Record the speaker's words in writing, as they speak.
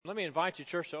Let me invite you,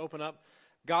 church, to open up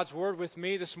God's Word with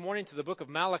me this morning to the book of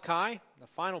Malachi, the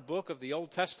final book of the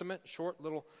Old Testament, short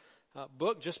little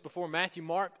book just before Matthew,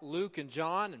 Mark, Luke, and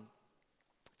John. And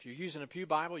if you're using a Pew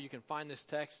Bible, you can find this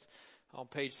text on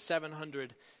page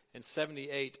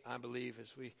 778, I believe,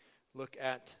 as we look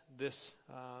at this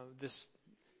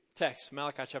text,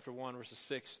 Malachi chapter 1, verses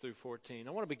 6 through 14.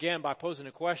 I want to begin by posing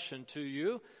a question to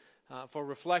you for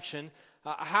reflection.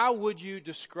 How would you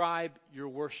describe your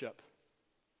worship?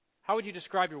 How would you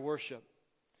describe your worship?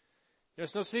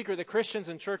 It's no secret that Christians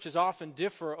and churches often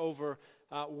differ over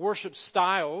worship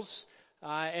styles,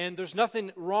 and there's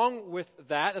nothing wrong with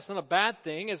that. That's not a bad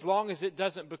thing as long as it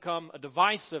doesn't become a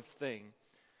divisive thing.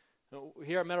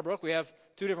 Here at Meadowbrook, we have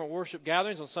two different worship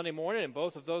gatherings on Sunday morning, and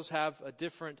both of those have a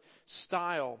different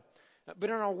style. But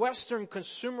in our Western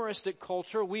consumeristic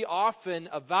culture, we often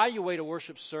evaluate a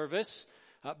worship service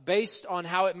based on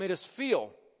how it made us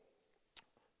feel,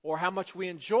 or how much we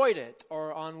enjoyed it,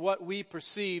 or on what we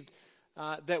perceived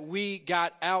that we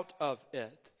got out of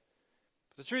it.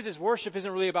 But the truth is, worship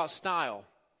isn't really about style.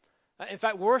 In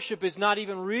fact, worship is not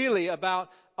even really about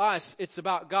us. It's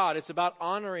about God. It's about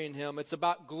honoring Him. It's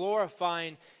about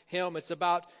glorifying Him. It's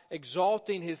about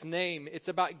exalting His name. It's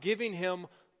about giving Him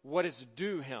what is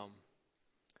due Him.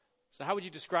 So how would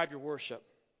you describe your worship?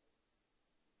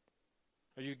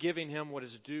 Are you giving Him what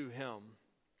is due Him?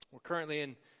 We're currently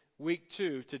in week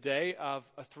 2 today of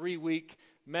a 3-week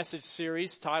message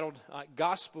series titled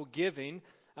Gospel Giving.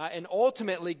 And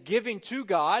ultimately, giving to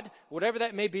God, whatever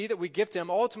that may be that we give to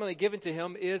Him, ultimately giving to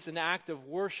Him is an act of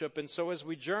worship. And so as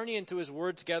we journey into His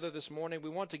Word together this morning, we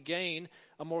want to gain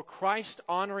a more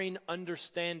Christ-honoring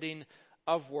understanding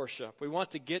of worship. We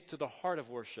want to get to the heart of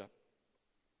worship.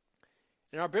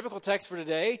 In our biblical text for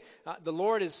today, the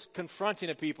Lord is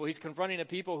confronting a people. He's confronting a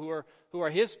people who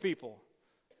are His people.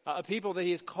 A people that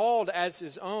He has called as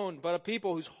His own, but a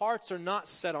people whose hearts are not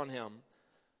set on Him.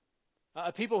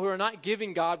 A people who are not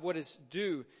giving God what is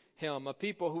due Him. A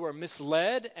people who are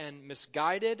misled and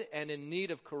misguided and in need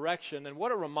of correction. And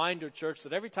what a reminder, church,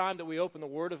 that every time that we open the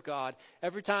Word of God,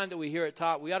 every time that we hear it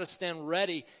taught, we ought to stand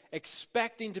ready,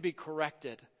 expecting to be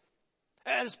corrected.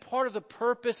 And it's part of the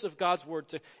purpose of God's Word,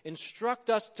 to instruct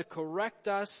us, to correct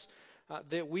us,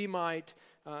 that we might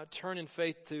turn in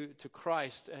faith to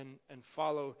Christ and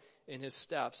follow in His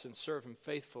steps and serve Him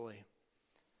faithfully.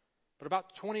 But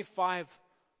about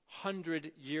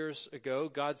 2,500 years ago,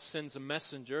 God sends a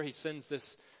messenger. He sends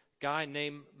this guy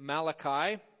named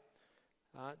Malachi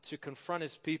to confront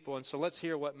His people. And so let's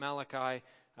hear what Malachi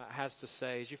has to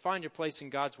say. As you find your place in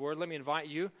God's Word, let me invite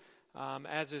you,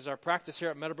 as is our practice here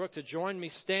at Meadowbrook, to join me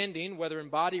standing, whether in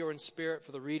body or in spirit,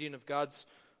 for the reading of God's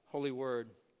holy Word.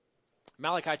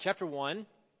 Malachi chapter 1,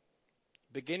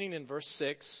 beginning in verse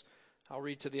 6, I'll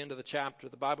read to the end of the chapter.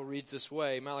 The Bible reads this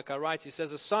way. Malachi writes, he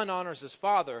says, "A son honors his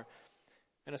father,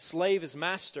 and a slave his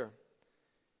master.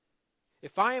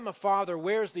 If I am a father,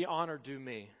 where is the honor due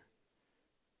me?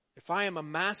 If I am a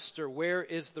master, where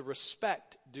is the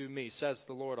respect due me, says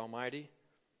the Lord Almighty?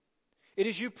 It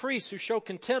is you priests who show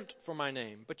contempt for my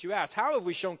name. But you ask, how have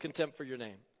we shown contempt for your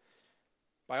name?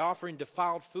 By offering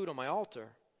defiled food on my altar.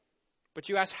 But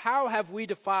you ask, how have we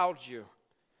defiled you?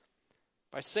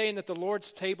 By saying that the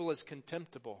Lord's table is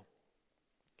contemptible.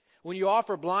 When you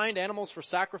offer blind animals for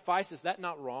sacrifice, is that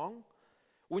not wrong?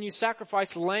 When you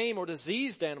sacrifice lame or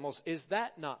diseased animals, is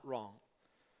that not wrong?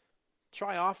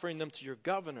 Try offering them to your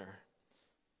governor.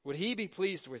 Would he be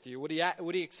pleased with you? Would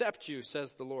he accept you,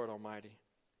 says the Lord Almighty?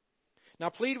 Now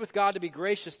plead with God to be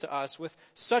gracious to us. With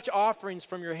such offerings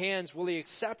from your hands will He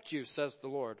accept you, says the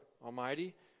Lord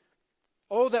Almighty.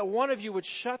 Oh, that one of you would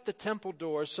shut the temple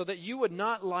doors so that you would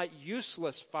not light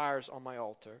useless fires on my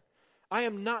altar. I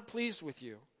am not pleased with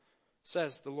you,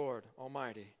 says the Lord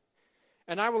Almighty.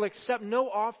 And I will accept no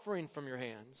offering from your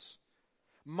hands.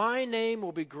 My name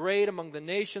will be great among the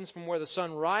nations, from where the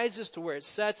sun rises to where it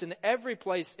sets. In every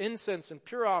place incense and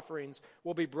pure offerings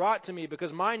will be brought to me,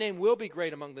 because my name will be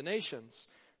great among the nations,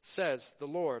 says the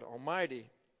Lord Almighty.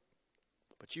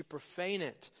 But you profane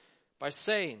it by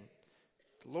saying,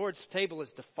 the Lord's table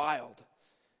is defiled,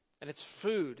 and its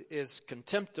food is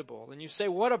contemptible. And you say,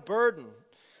 what a burden!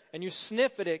 And you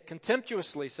sniff at it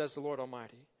contemptuously, says the Lord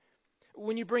Almighty.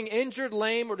 When you bring injured,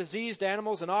 lame, or diseased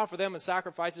animals and offer them as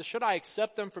sacrifices, should I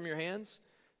accept them from your hands,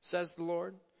 says the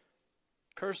Lord?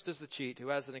 Cursed is the cheat who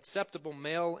has an acceptable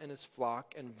male in his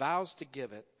flock and vows to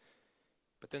give it,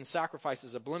 but then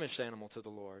sacrifices a blemished animal to the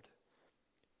Lord.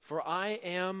 For I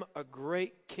am a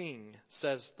great king,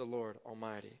 says the Lord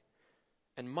Almighty,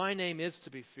 and my name is to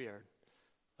be feared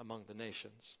among the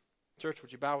nations. Church,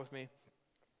 would you bow with me?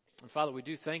 And Father, we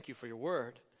do thank you for your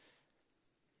word.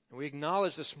 And we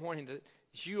acknowledge this morning that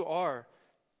You are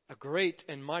a great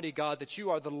and mighty God, that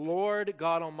you are the Lord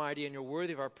God Almighty, and you're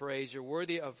worthy of our praise. You're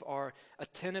worthy of our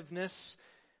attentiveness.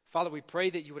 Father, we pray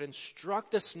that you would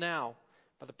instruct us now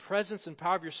by the presence and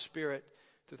power of your Spirit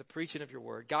through the preaching of your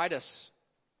word. Guide us.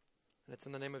 And it's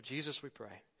in the name of Jesus we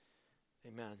pray.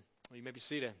 Amen. Well, you may be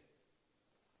seated.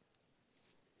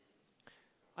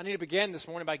 I need to begin this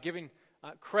morning by giving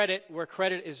credit where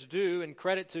credit is due, and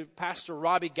credit to Pastor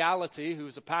Robbie Gallaty,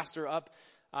 who's a pastor up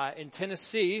in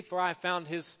Tennessee, for I found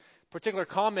his particular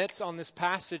comments on this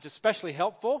passage especially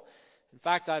helpful. In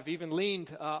fact, I've even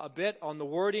leaned a bit on the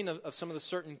wording of some of the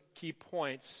certain key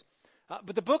points.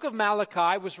 But the book of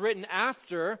Malachi was written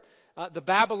after the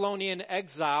Babylonian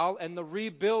exile and the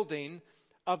rebuilding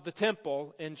of the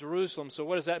temple in Jerusalem. So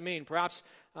what does that mean? Perhaps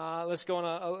let's go on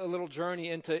a little journey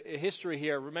into history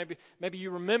here. Maybe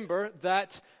you remember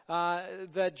that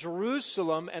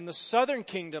Jerusalem and the southern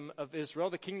kingdom of Israel,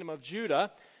 the kingdom of Judah,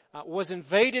 was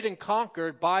invaded and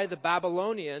conquered by the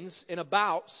Babylonians in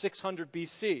about 600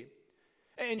 BC.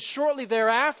 And shortly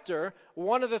thereafter,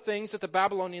 one of the things that the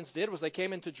Babylonians did was they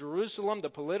came into Jerusalem, the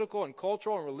political and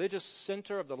cultural and religious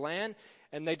center of the land,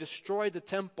 and they destroyed the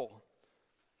temple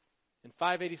in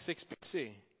 586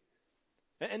 BC.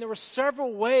 And there were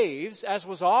several waves, as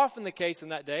was often the case in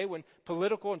that day, when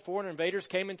political and foreign invaders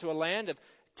came into a land, of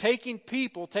taking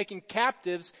people, taking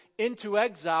captives into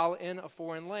exile in a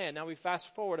foreign land. Now we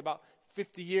fast forward about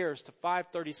 50 years to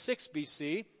 536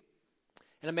 BC,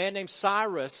 and a man named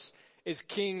Cyrus is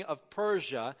king of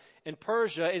Persia, and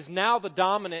Persia is now the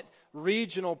dominant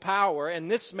regional power. And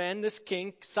this man, this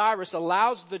king, Cyrus,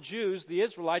 allows the Jews, the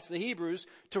Israelites, the Hebrews,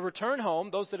 to return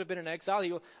home, those that have been in exile.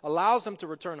 He allows them to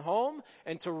return home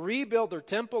and to rebuild their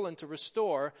temple and to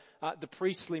restore the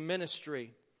priestly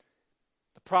ministry.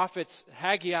 The prophets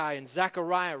Haggai and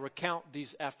Zechariah recount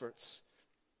these efforts.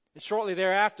 And shortly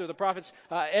thereafter, the prophets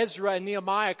Ezra and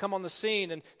Nehemiah come on the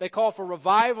scene, and they call for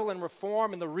revival and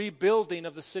reform and the rebuilding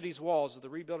of the city's walls, or the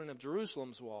rebuilding of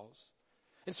Jerusalem's walls.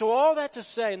 And so all that to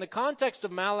say, in the context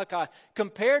of Malachi,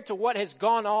 compared to what has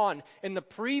gone on in the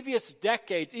previous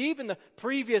decades, even the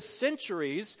previous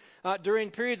centuries during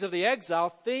periods of the exile,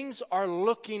 things are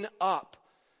looking up.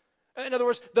 In other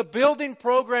words, the building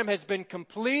program has been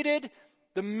completed.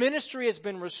 The ministry has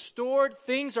been restored.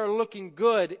 Things are looking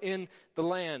good in the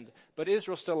land. But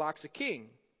Israel still lacks a king.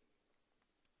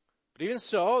 But even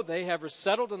so, they have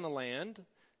resettled in the land.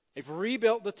 They've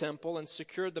rebuilt the temple and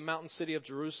secured the mountain city of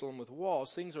Jerusalem with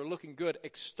walls. Things are looking good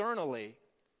externally.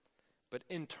 But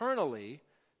internally,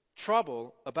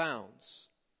 trouble abounds.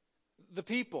 The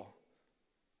people,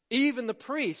 even the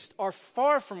priests, are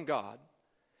far from God.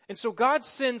 And so God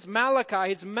sends Malachi,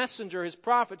 his messenger, his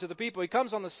prophet, to the people. He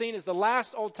comes on the scene as the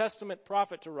last Old Testament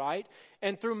prophet to write.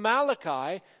 And through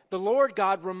Malachi, the Lord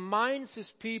God reminds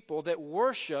his people that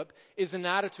worship is an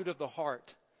attitude of the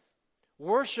heart.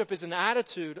 Worship is an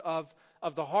attitude of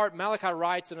the heart. Malachi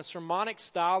writes in a sermonic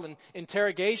style, an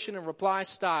interrogation and reply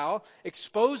style,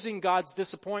 exposing God's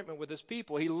disappointment with his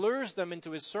people. He lures them into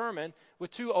his sermon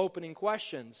with two opening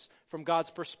questions from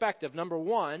God's perspective. Number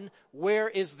one, where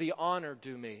is the honor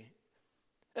due me?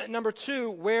 Number two,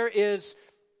 where is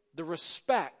the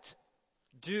respect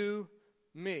due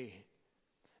me?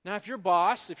 Now, if your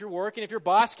boss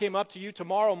came up to you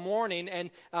tomorrow morning and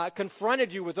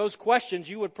confronted you with those questions,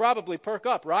 you would probably perk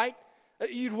up, right?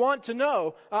 You'd want to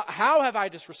know, how have I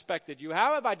disrespected you?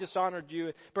 How have I dishonored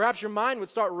you? Perhaps your mind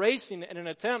would start racing in an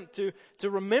attempt to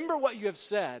remember what you have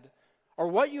said or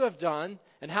what you have done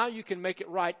and how you can make it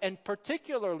right, and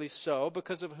particularly so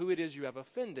because of who it is you have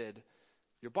offended,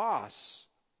 your boss.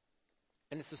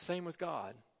 And it's the same with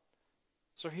God.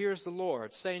 So here's the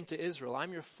Lord saying to Israel,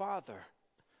 I'm your father.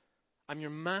 I'm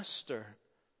your master.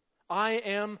 I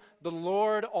am the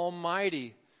Lord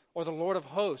Almighty, or the Lord of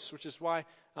hosts, which is why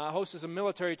host is a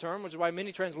military term, which is why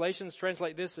many translations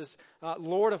translate this as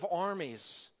Lord of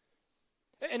armies.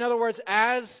 In other words,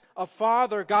 as a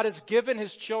father, God has given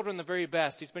his children the very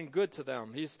best. He's been good to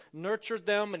them. He's nurtured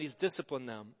them and he's disciplined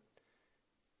them.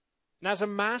 And as a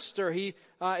master, he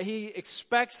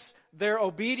expects their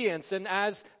obedience. And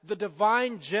as the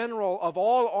divine general of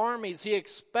all armies, he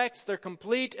expects their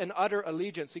complete and utter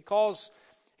allegiance. He calls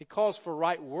for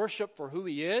right worship for who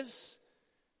he is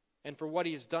and for what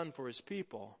he has done for his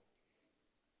people.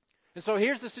 And so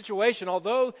here's the situation.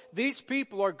 Although these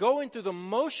people are going through the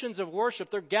motions of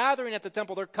worship, they're gathering at the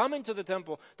temple, they're coming to the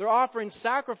temple, they're offering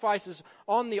sacrifices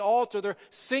on the altar, they're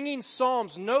singing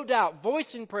psalms, no doubt,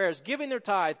 voicing prayers, giving their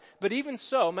tithe. But even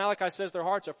so, Malachi says their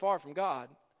hearts are far from God.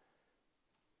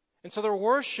 And so their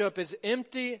worship is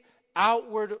empty,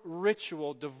 outward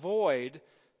ritual, devoid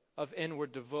of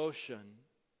inward devotion.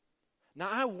 Now,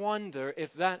 I wonder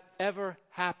if that ever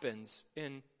happens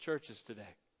in churches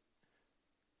today.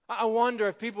 I wonder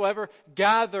if people ever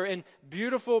gather in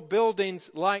beautiful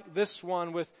buildings like this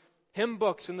one with hymn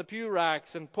books in the pew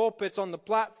racks and pulpits on the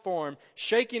platform,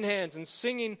 shaking hands and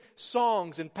singing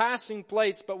songs and passing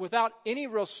plates, but without any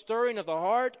real stirring of the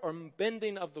heart or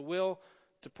bending of the will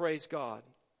to praise God.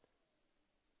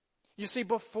 You see,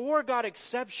 before God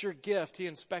accepts your gift, He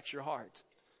inspects your heart.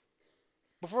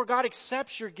 Before God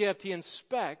accepts your gift, He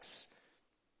inspects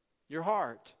your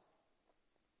heart.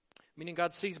 Meaning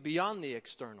God sees beyond the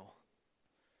external.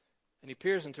 And He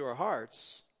peers into our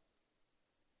hearts.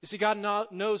 You see,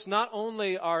 God knows not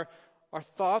only our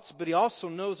thoughts, but He also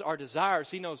knows our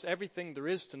desires. He knows everything there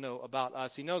is to know about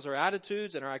us. He knows our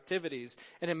attitudes and our activities.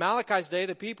 And in Malachi's day,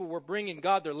 the people were bringing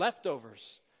God their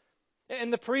leftovers.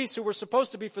 And the priests who were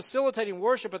supposed to be facilitating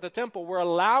worship at the temple were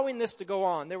allowing this to go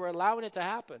on. They were allowing it to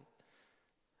happen.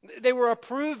 They were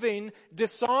approving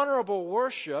dishonorable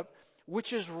worship,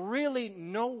 which is really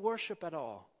no worship at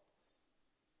all.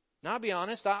 Now, I'll be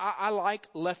honest, I like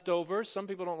leftovers. Some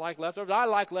people don't like leftovers. I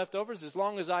like leftovers as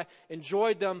long as I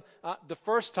enjoyed them the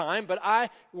first time. But I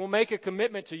will make a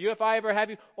commitment to you. If I ever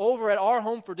have you over at our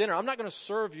home for dinner, I'm not going to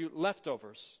serve you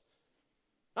leftovers.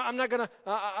 I'm not going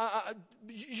to,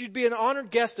 you'd be an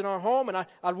honored guest in our home, and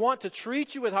I'd want to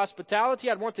treat you with hospitality.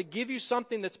 I'd want to give you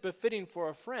something that's befitting for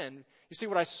a friend. You see,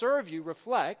 what I serve you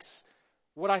reflects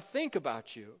what I think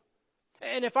about you.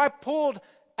 And if I pulled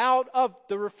out of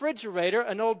the refrigerator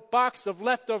an old box of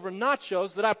leftover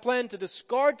nachos that I plan to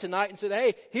discard tonight and said,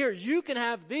 hey, here, you can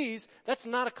have these, that's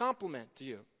not a compliment to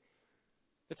you.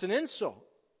 It's an insult.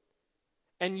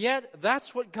 And yet,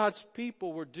 that's what God's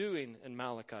people were doing in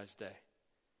Malachi's day.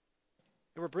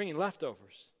 They were bringing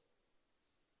leftovers.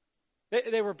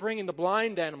 They were bringing the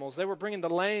blind animals. They were bringing the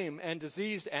lame and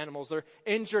diseased animals, their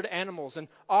injured animals, and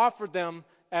offered them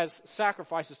as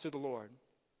sacrifices to the Lord.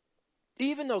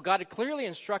 Even though God had clearly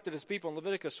instructed His people in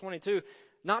Leviticus 22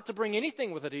 not to bring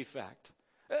anything with a defect,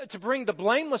 to bring the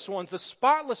blameless ones, the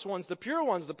spotless ones, the pure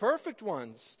ones, the perfect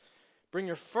ones. Bring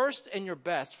your first and your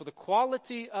best, for the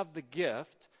quality of the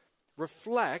gift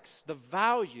reflects the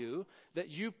value that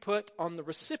you put on the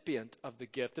recipient of the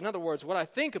gift. In other words, what I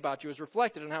think about you is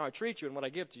reflected in how I treat you and what I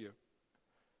give to you.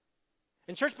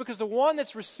 In church, because the one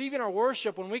that's receiving our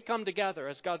worship when we come together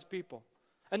as God's people,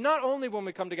 and not only when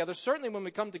we come together, certainly when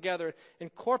we come together in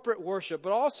corporate worship,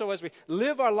 but also as we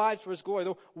live our lives for His glory,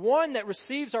 the one that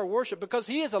receives our worship, because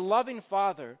He is a loving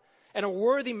Father and a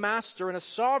worthy Master and a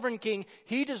sovereign King,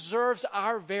 He deserves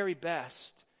our very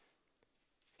best.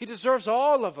 He deserves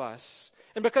all of us.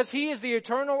 And because He is the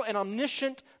eternal and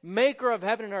omniscient maker of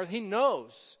heaven and earth, He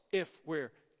knows if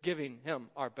we're giving Him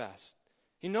our best.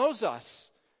 He knows us,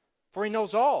 for He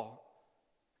knows all.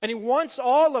 And He wants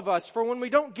all of us, for when we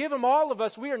don't give Him all of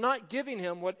us, we are not giving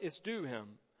Him what is due Him.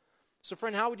 So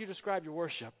friend, how would you describe your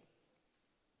worship?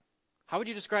 How would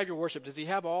you describe your worship? Does He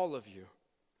have all of you?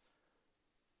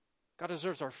 God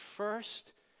deserves our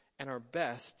first and our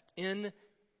best in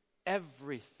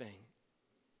everything.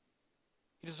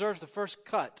 He deserves the first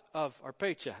cut of our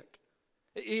paycheck.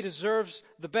 He deserves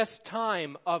the best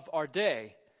time of our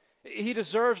day. He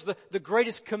deserves the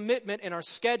greatest commitment in our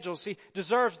schedules. He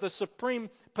deserves the supreme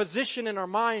position in our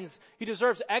minds. He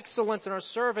deserves excellence in our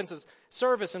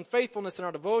service and faithfulness in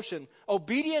our devotion.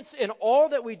 Obedience in all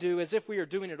that we do as if we are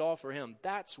doing it all for Him.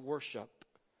 That's worship.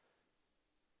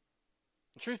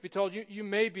 And truth be told, you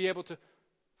may be able to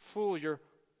fool your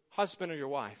husband or your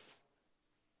wife.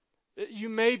 You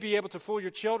may be able to fool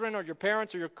your children or your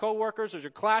parents or your coworkers or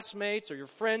your classmates or your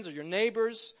friends or your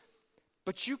neighbors.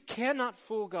 But you cannot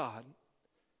fool God.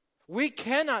 We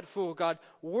cannot fool God.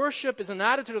 Worship is an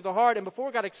attitude of the heart, and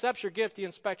before God accepts your gift, He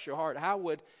inspects your heart. How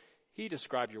would He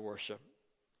describe your worship?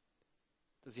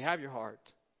 Does He have your heart?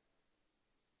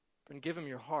 Then give Him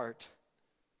your heart.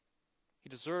 He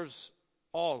deserves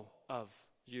all of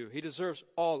you. He deserves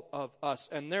all of us.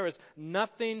 And there is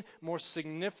nothing more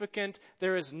significant,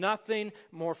 there is nothing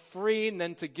more freeing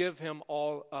than to give Him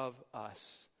all of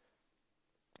us.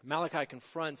 Malachi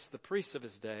confronts the priests of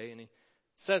his day, and he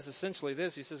says essentially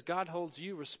this. He says, God holds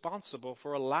you responsible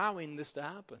for allowing this to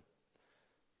happen.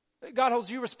 God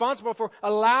holds you responsible for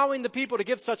allowing the people to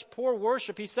give such poor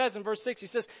worship. He says in verse 6, He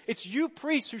says, it's you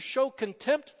priests who show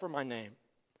contempt for my name.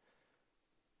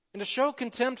 And to show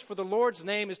contempt for the Lord's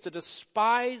name is to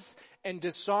despise and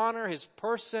dishonor His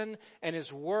person and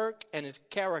His work and His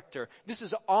character. This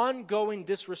is ongoing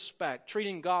disrespect,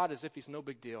 treating God as if He's no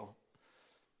big deal.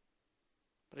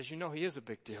 But as you know, He is a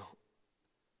big deal.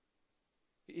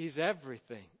 He's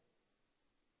everything.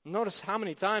 Notice how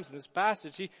many times in this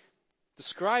passage He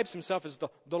describes Himself as the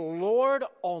Lord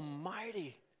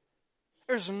Almighty.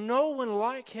 There's no one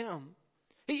like him.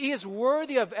 He is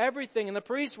worthy of everything, and the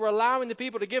priests were allowing the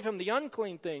people to give him the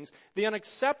unclean things, the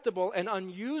unacceptable and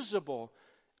unusable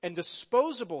and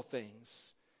disposable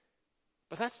things.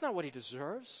 But that's not what he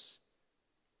deserves.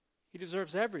 He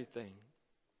deserves everything.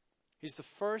 He's the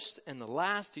first and the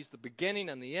last. He's the beginning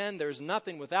and the end. There is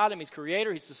nothing without him. He's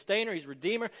creator, he's sustainer, he's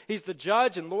redeemer. He's the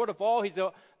judge and Lord of all. He's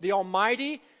the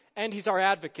Almighty, and he's our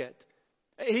advocate.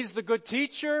 He's the good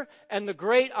teacher and the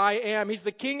great I am. He's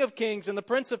the King of kings and the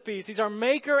Prince of peace. He's our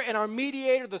maker and our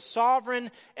mediator, the sovereign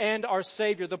and our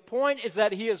Savior. The point is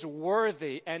that he is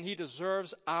worthy and he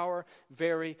deserves our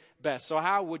very best. So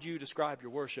how would you describe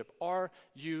your worship? Are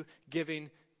you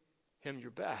giving him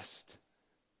your best?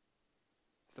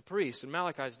 The priests in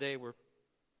Malachi's day were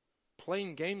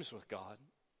playing games with God.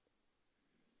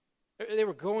 They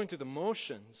were going through the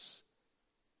motions.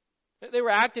 They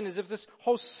were acting as if this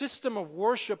whole system of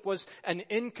worship was an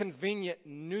inconvenient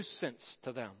nuisance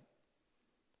to them.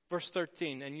 Verse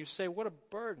 13, and you say, what a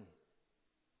burden.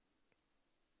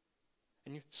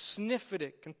 And you sniff at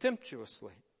it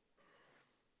contemptuously.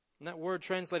 And that word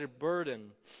translated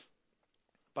burden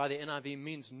by the NIV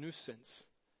means nuisance.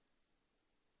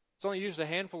 It's only used a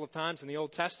handful of times in the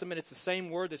Old Testament. It's the same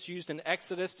word that's used in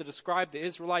Exodus to describe the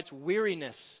Israelites'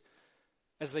 weariness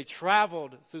as they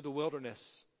traveled through the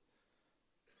wilderness.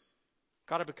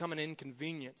 God had become an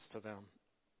inconvenience to them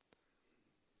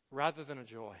rather than a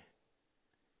joy.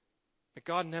 May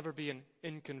God never be an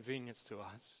inconvenience to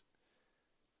us.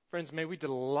 Friends, may we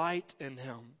delight in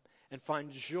him and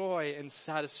find joy and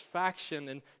satisfaction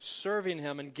in serving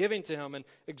him and giving to him and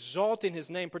exalting his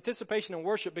name. Participation in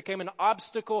worship became an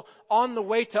obstacle on the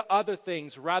way to other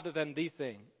things rather than the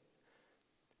thing.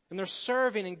 And their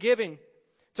serving and giving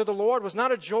to the Lord was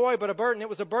not a joy but a burden. It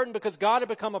was a burden because God had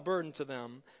become a burden to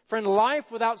them. Friend,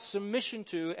 life without submission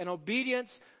to and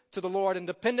obedience to the Lord and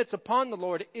dependence upon the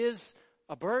Lord is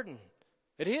a burden.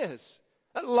 It is.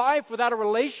 Life without a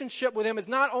relationship with him is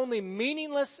not only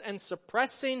meaningless and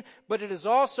suppressing, but it is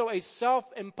also a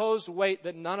self-imposed weight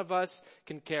that none of us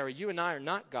can carry. You and I are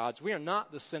not gods. We are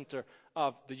not the center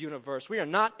of the universe. We are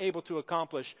not able to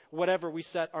accomplish whatever we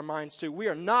set our minds to. We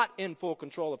are not in full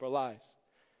control of our lives.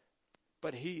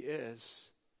 But he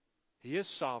is. He is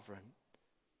sovereign.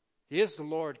 He is the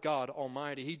Lord God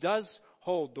Almighty. He does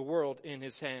hold the world in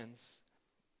his hands.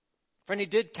 Friend, he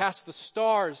did cast the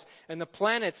stars and the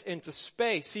planets into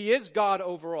space. He is God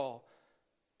over all.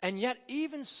 And yet,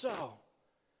 even so,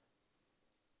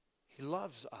 he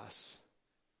loves us.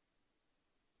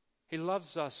 He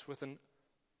loves us with an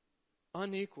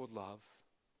unequaled love.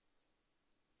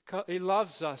 He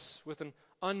loves us with an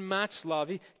unmatched love.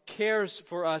 He cares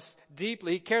for us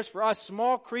deeply. He cares for us,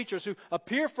 small creatures who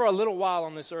appear for a little while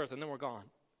on this earth and then we're gone.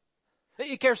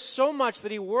 He cares so much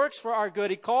that he works for our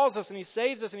good. He calls us and he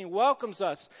saves us and he welcomes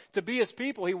us to be his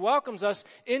people. He welcomes us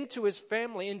into his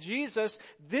family. In Jesus,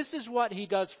 this is what he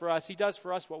does for us. He does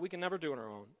for us what we can never do on our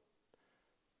own.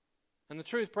 And the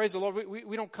truth, praise the Lord,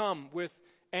 we don't come with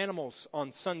animals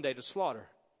on Sunday to slaughter.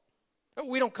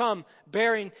 We don't come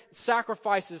bearing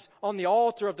sacrifices on the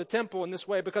altar of the temple in this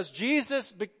way because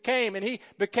Jesus became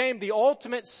the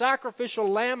ultimate sacrificial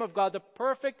Lamb of God, the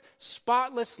perfect,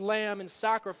 spotless Lamb and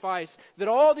sacrifice that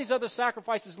all these other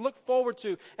sacrifices looked forward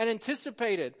to and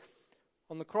anticipated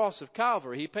on the cross of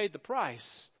Calvary. He paid the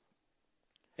price.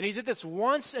 And he did this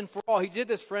once and for all. He did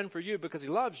this, friend, for you because he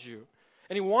loves you.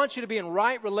 And he wants you to be in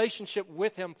right relationship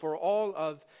with him for all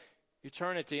of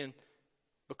eternity. And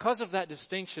because of that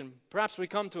distinction, perhaps we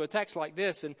come to a text like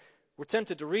this and we're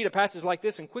tempted to read a passage like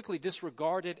this and quickly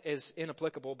disregard it as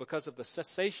inapplicable because of the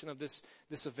cessation of this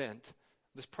event,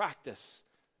 this practice,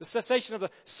 the cessation of the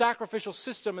sacrificial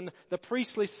system and the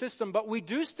priestly system. But we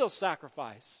do still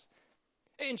sacrifice.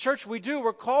 In church we do.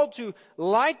 We're called to,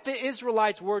 like the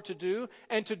Israelites were to do,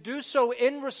 and to do so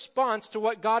in response to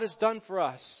what God has done for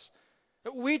us.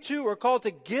 We too are called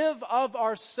to give of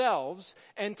ourselves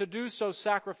and to do so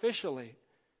sacrificially.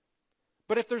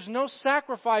 But if there's no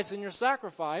sacrifice in your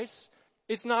sacrifice,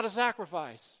 it's not a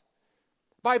sacrifice.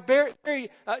 By very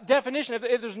definition,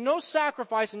 if there's no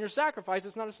sacrifice in your sacrifice,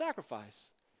 it's not a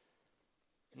sacrifice.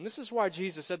 And this is why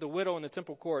Jesus said the widow in the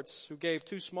temple courts who gave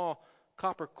 2 small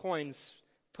copper coins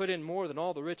put in more than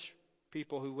all the rich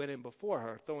people who went in before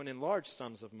her, throwing in large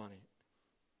sums of money.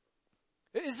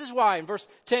 This is why in verse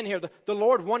 10 here, the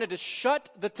Lord wanted to shut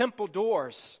the temple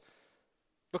doors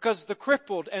because the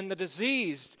crippled and the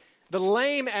diseased, the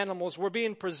lame animals were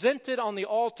being presented on the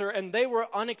altar and they were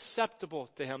unacceptable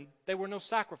to him. They were no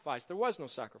sacrifice. There was no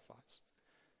sacrifice.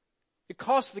 It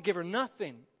cost the giver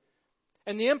nothing.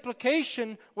 And the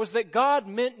implication was that God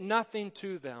meant nothing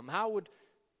to them. How would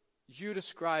you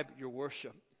describe your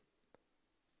worship?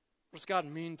 What does God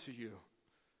mean to you?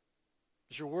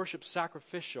 Is your worship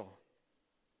sacrificial?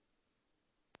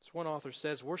 As one author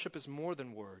says, worship is more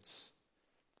than words.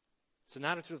 It's an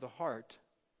attitude of the heart.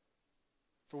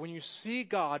 For when you see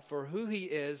God for who He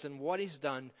is and what He's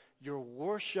done, your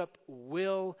worship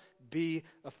will be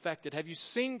affected. Have you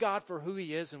seen God for who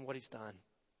He is and what He's done?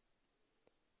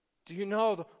 Do you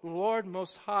know the Lord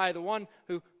Most High, the one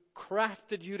who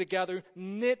crafted you together,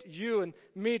 knit you and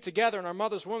me together in our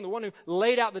mother's womb, the one who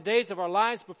laid out the days of our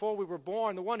lives before we were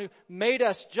born, the one who made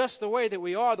us just the way that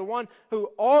we are, the one who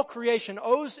all creation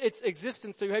owes its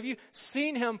existence to? Have you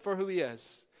seen Him for who He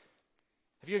is?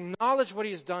 Have you acknowledged what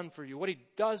He has done for you, what He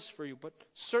does for you, but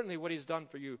certainly what He's done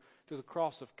for you through the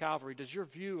cross of Calvary? Does your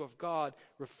view of God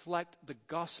reflect the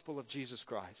gospel of Jesus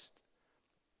Christ?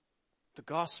 The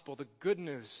gospel, the good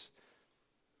news,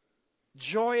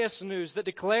 joyous news that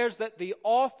declares that the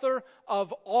author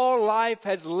of all life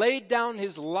has laid down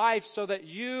His life so that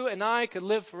you and I could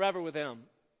live forever with Him.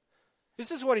 This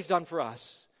is what He's done for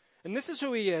us. And this is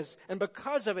who He is. And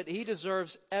because of it, He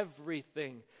deserves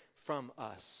everything from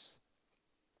us.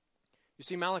 You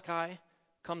see, Malachi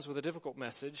comes with a difficult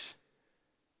message.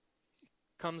 He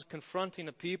comes confronting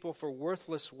a people for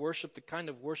worthless worship, the kind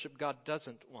of worship God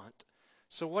doesn't want.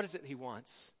 So what is it He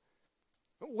wants?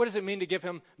 What does it mean to give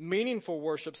Him meaningful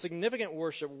worship, significant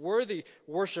worship, worthy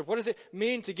worship? What does it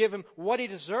mean to give Him what He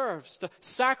deserves, to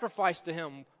sacrifice to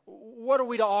Him? What are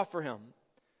we to offer Him?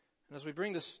 And as we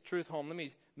bring this truth home, let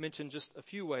me mention just a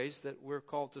few ways that we're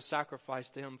called to sacrifice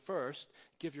to Him. First,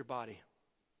 give your body.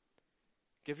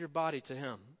 Give your body to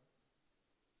Him.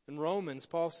 In Romans,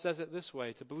 Paul says it this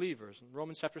way to believers. In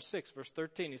Romans chapter 6, verse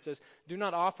 13, he says, "Do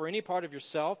not offer any part of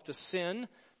yourself to sin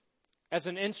as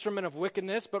an instrument of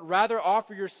wickedness, but rather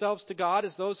offer yourselves to God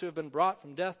as those who have been brought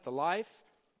from death to life,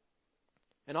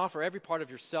 and offer every part of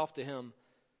yourself to Him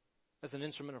as an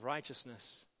instrument of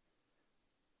righteousness."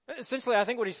 Essentially, I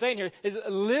think what he's saying here is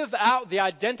live out the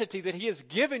identity that He has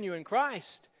given you in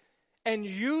Christ. And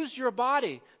use your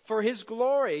body for His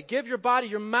glory. Give your body,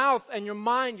 your mouth and your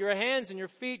mind, your hands and your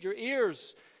feet, your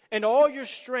ears, and all your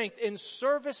strength in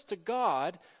service to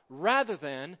God rather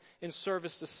than in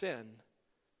service to sin.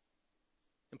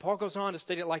 And Paul goes on to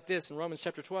state it like this in Romans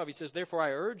chapter 12. He says, "Therefore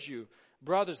I urge you,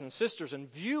 brothers and sisters, in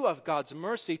view of God's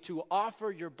mercy, to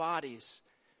offer your bodies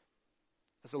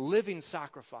as a living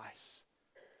sacrifice,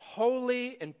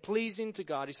 holy and pleasing to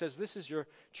God." He says this is your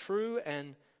true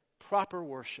and proper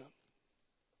worship.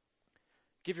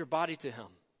 Give your body to Him.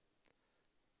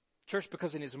 Church,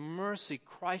 because in His mercy,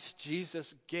 Christ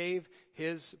Jesus gave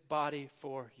His body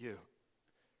for you.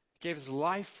 Gave His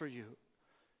life for you.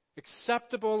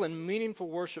 Acceptable and meaningful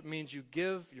worship means you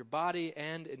give your body,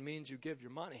 and it means you give your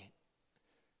money.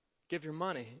 Give your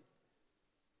money.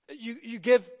 You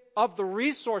give of the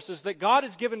resources that God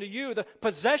has given to you, the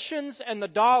possessions and the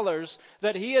dollars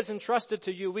that He has entrusted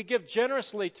to you. We give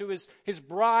generously to His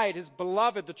bride, His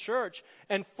beloved, the church,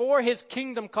 and for His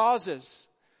kingdom causes.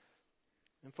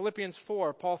 In Philippians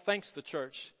 4, Paul thanks the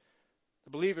church,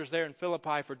 the believers there in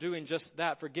Philippi, for doing just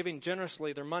that, for giving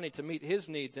generously their money to meet his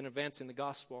needs in advancing the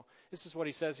gospel. This is what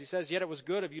he says. He says, "Yet it was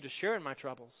good of you to share in my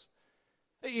troubles."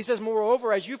 He says,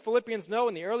 "Moreover, as you Philippians know,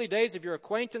 in the early days of your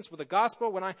acquaintance with the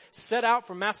gospel, when I set out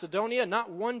from Macedonia,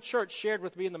 not one church shared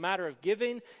with me in the matter of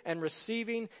giving and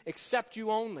receiving, except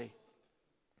you only."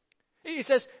 He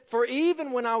says, "For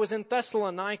even when I was in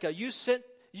Thessalonica, you sent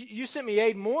me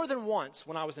aid more than once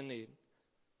when I was in need."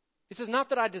 He says, "Not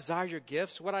that I desire your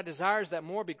gifts. What I desire is that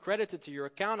more be credited to your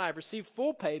account. I have received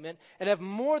full payment and have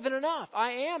more than enough.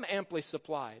 I am amply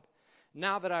supplied.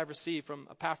 Now that I have received from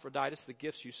Epaphroditus the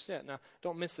gifts you sent." Now,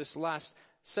 don't miss this last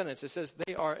sentence. It says,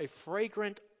 "They are a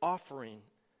fragrant offering,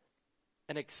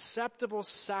 an acceptable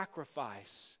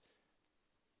sacrifice,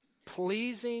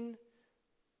 pleasing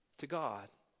to God."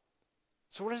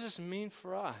 So what does this mean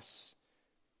for us?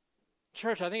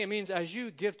 Church, I think it means as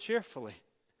you give cheerfully,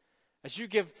 as you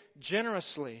give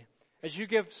generously, as you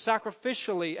give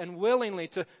sacrificially and willingly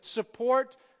to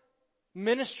support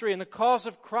ministry and the cause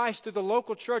of Christ through the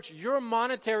local church, your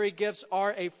monetary gifts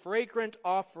are a fragrant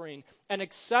offering, an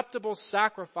acceptable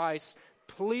sacrifice,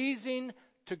 pleasing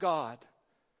to God.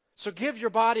 So give your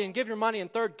body and give your money, and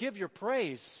third, give your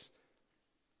praise.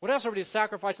 What else are we to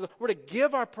sacrifice? We're to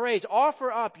give our praise,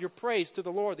 offer up your praise to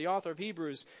the Lord. The author of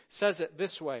Hebrews says it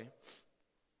this way.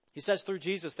 He says, "Through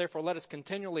Jesus, therefore, let us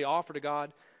continually offer to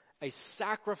God a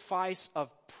sacrifice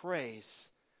of praise,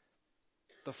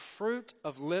 the fruit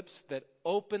of lips that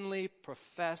openly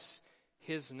profess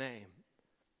His name."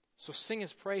 So sing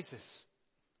His praises.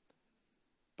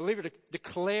 Believer, to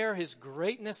declare His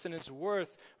greatness and His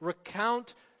worth,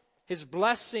 recount His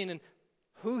blessing and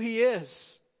who He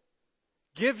is.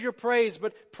 Give your praise,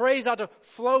 but praise ought to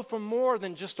flow from more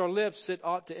than just our lips. It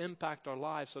ought to impact our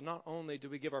lives. So not only do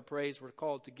we give our praise, we're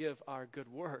called to give our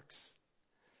good works,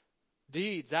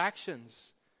 deeds,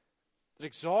 actions that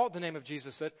exalt the name of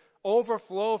Jesus, that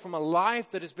overflow from a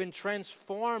life that has been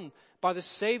transformed by the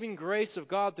saving grace of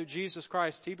God through Jesus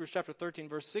Christ. Hebrews chapter 13,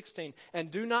 verse 16.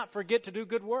 And do not forget to do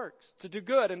good works, to do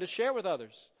good and to share with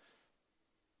others.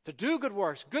 To do good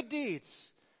works, good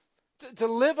deeds. To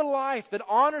live a life that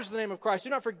honors the name of Christ.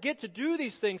 Do not forget to do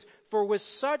these things, for with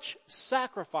such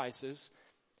sacrifices,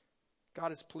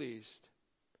 God is pleased.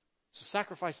 So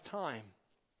sacrifice time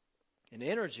and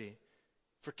energy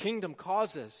for kingdom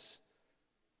causes.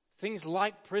 Things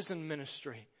like prison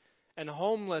ministry and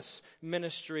homeless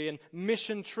ministry and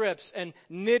mission trips and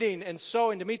knitting and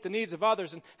sewing to meet the needs of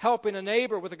others and helping a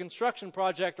neighbor with a construction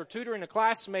project or tutoring a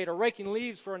classmate or raking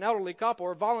leaves for an elderly couple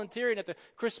or volunteering at the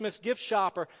Christmas gift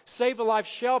shop or Save a Life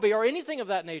Shelby or anything of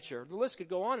that nature. The list could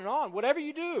go on and on. Whatever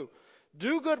you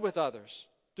do good with others.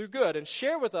 Do good and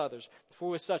share with others. For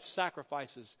with such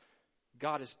sacrifices,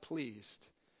 God is pleased.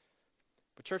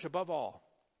 But church, above all,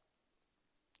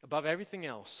 above everything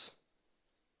else,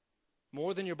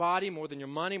 more than your body, more than your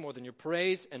money, more than your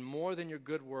praise, and more than your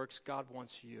good works, God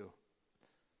wants you.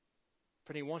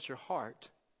 Friend, He wants your heart.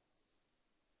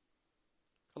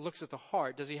 It looks at the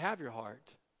heart. Does He have your heart?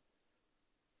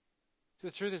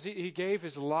 The truth is He gave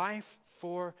His life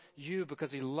for you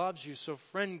because He loves you. So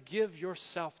friend, give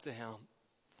yourself to Him.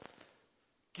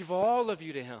 Give all of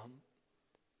you to Him.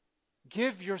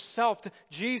 Give yourself to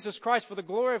Jesus Christ for the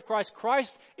glory of Christ.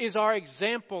 Christ is our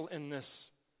example in this.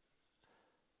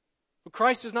 But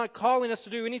Christ is not calling us to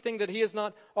do anything that He has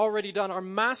not already done. Our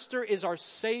Master is our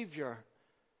Savior.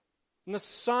 And the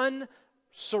Son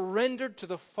surrendered to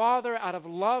the Father out of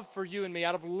love for you and me,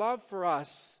 out of love for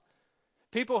us.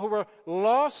 People who were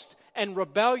lost and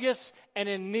rebellious and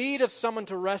in need of someone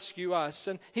to rescue us.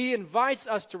 And He invites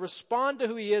us to respond to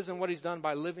who He is and what He's done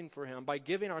by living for Him, by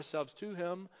giving ourselves to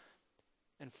Him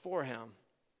and for Him.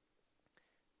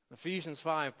 In Ephesians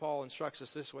 5, Paul instructs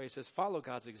us this way. He says, follow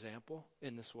God's example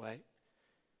in this way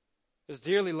as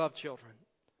dearly loved children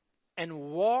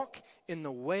and walk in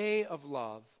the way of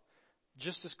love,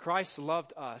 just as Christ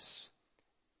loved us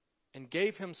and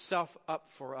gave Himself up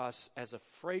for us as a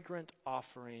fragrant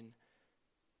offering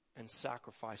and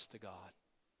sacrifice to God.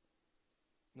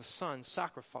 The Son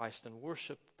sacrificed and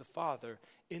worshiped the Father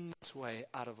in this way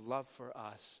out of love for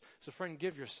us. So friend,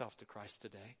 give yourself to Christ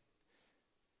today.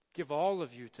 Give all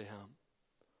of you to Him.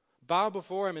 Bow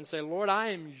before Him and say, Lord, I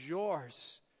am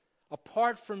yours.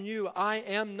 Apart from you, I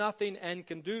am nothing and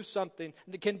can do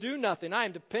nothing. I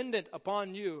am dependent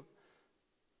upon you.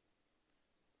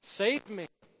 Save me.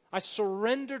 I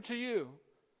surrender to you.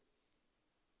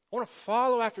 I want to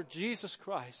follow after Jesus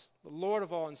Christ, the Lord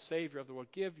of all and Savior of the world.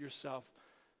 Give yourself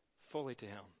fully to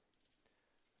Him.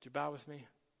 Would you bow with me?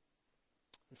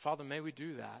 And Father, may we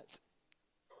do that.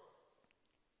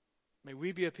 May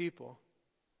we be a people.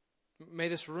 May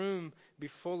this room be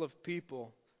full of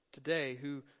people today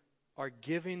who are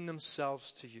giving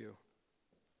themselves to you.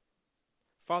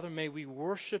 Father, may we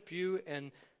worship you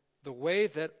in the way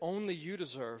that only you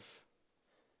deserve.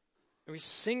 May we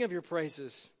sing of your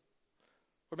praises.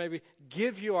 Or may we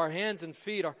give you our hands and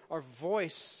feet, our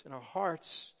voice and our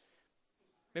hearts.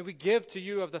 May we give to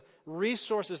you of the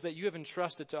resources that you have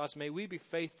entrusted to us. May we be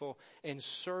faithful in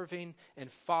serving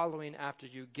and following after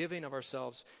you, giving of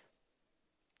ourselves,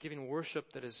 giving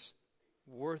worship that is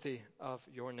worthy of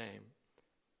your name.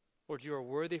 Lord, you are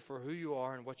worthy for who you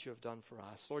are and what you have done for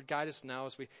us. Lord, guide us now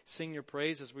as we sing your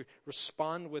praise, as we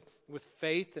respond with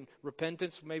faith and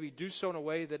repentance. May we do so in a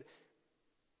way that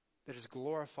is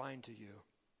glorifying to you.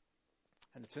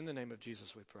 And it's in the name of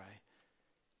Jesus we pray.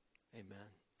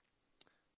 Amen.